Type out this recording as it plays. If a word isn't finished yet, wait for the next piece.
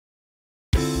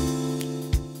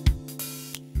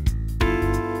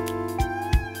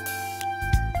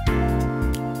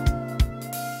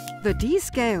The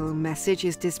descale message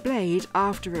is displayed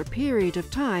after a period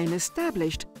of time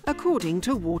established according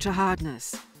to water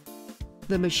hardness.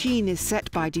 The machine is set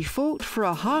by default for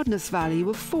a hardness value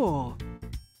of 4.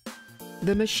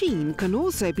 The machine can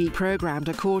also be programmed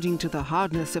according to the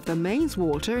hardness of the mains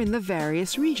water in the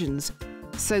various regions,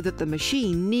 so that the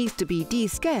machine needs to be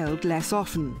descaled less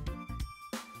often.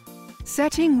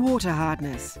 Setting water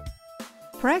hardness.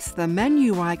 Press the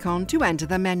menu icon to enter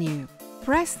the menu.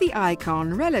 Press the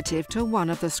icon relative to one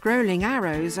of the scrolling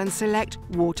arrows and select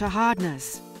Water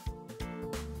Hardness.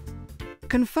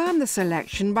 Confirm the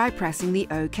selection by pressing the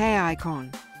OK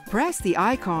icon. Press the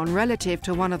icon relative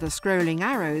to one of the scrolling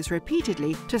arrows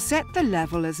repeatedly to set the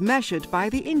level as measured by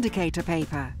the indicator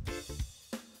paper.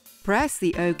 Press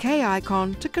the OK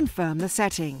icon to confirm the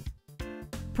setting.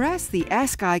 Press the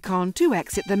ESC icon to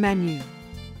exit the menu.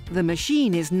 The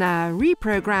machine is now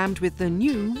reprogrammed with the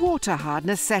new water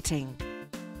hardness setting.